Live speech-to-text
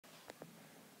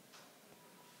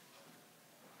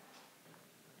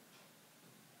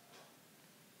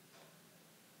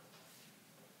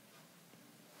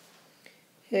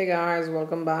Hey guys,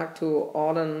 welcome back to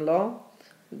All in Law.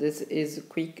 This is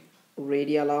quick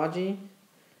radiology,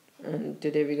 and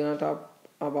today we're gonna talk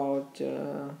about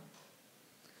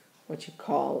what you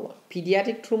call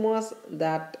pediatric tumors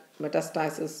that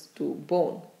metastasizes to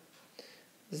bone.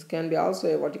 This can be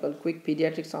also what you call quick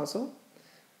pediatrics, also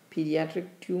pediatric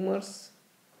tumors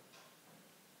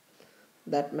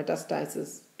that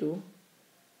metastasizes to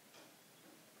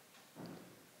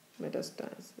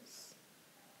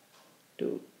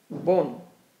bone.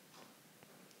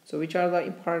 So which are the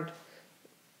important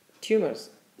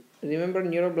tumors? Remember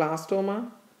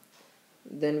neuroblastoma,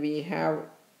 then we have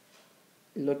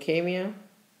leukemia,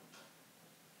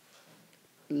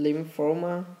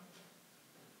 lymphoma,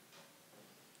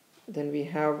 then we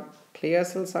have clear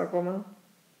cell sarcoma,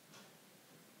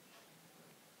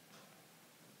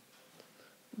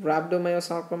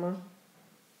 rhabdomyosarcoma,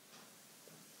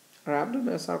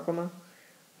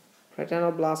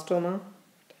 retinoblastoma.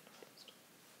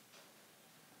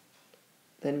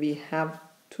 Then we have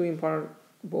two important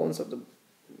bones of the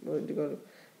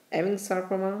Ewing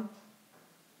sarcoma.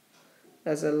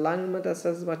 As a lung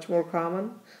metastasis much more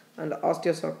common, and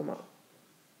osteosarcoma.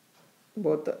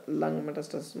 Both the lung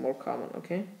metastasis more common.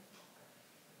 Okay,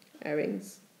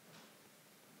 Ewing's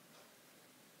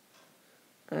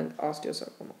and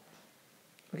osteosarcoma.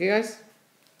 Okay guys,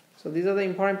 so these are the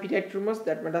important pediatric tumors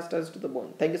that metastasize to the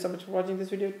bone. Thank you so much for watching this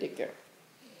video. Take care.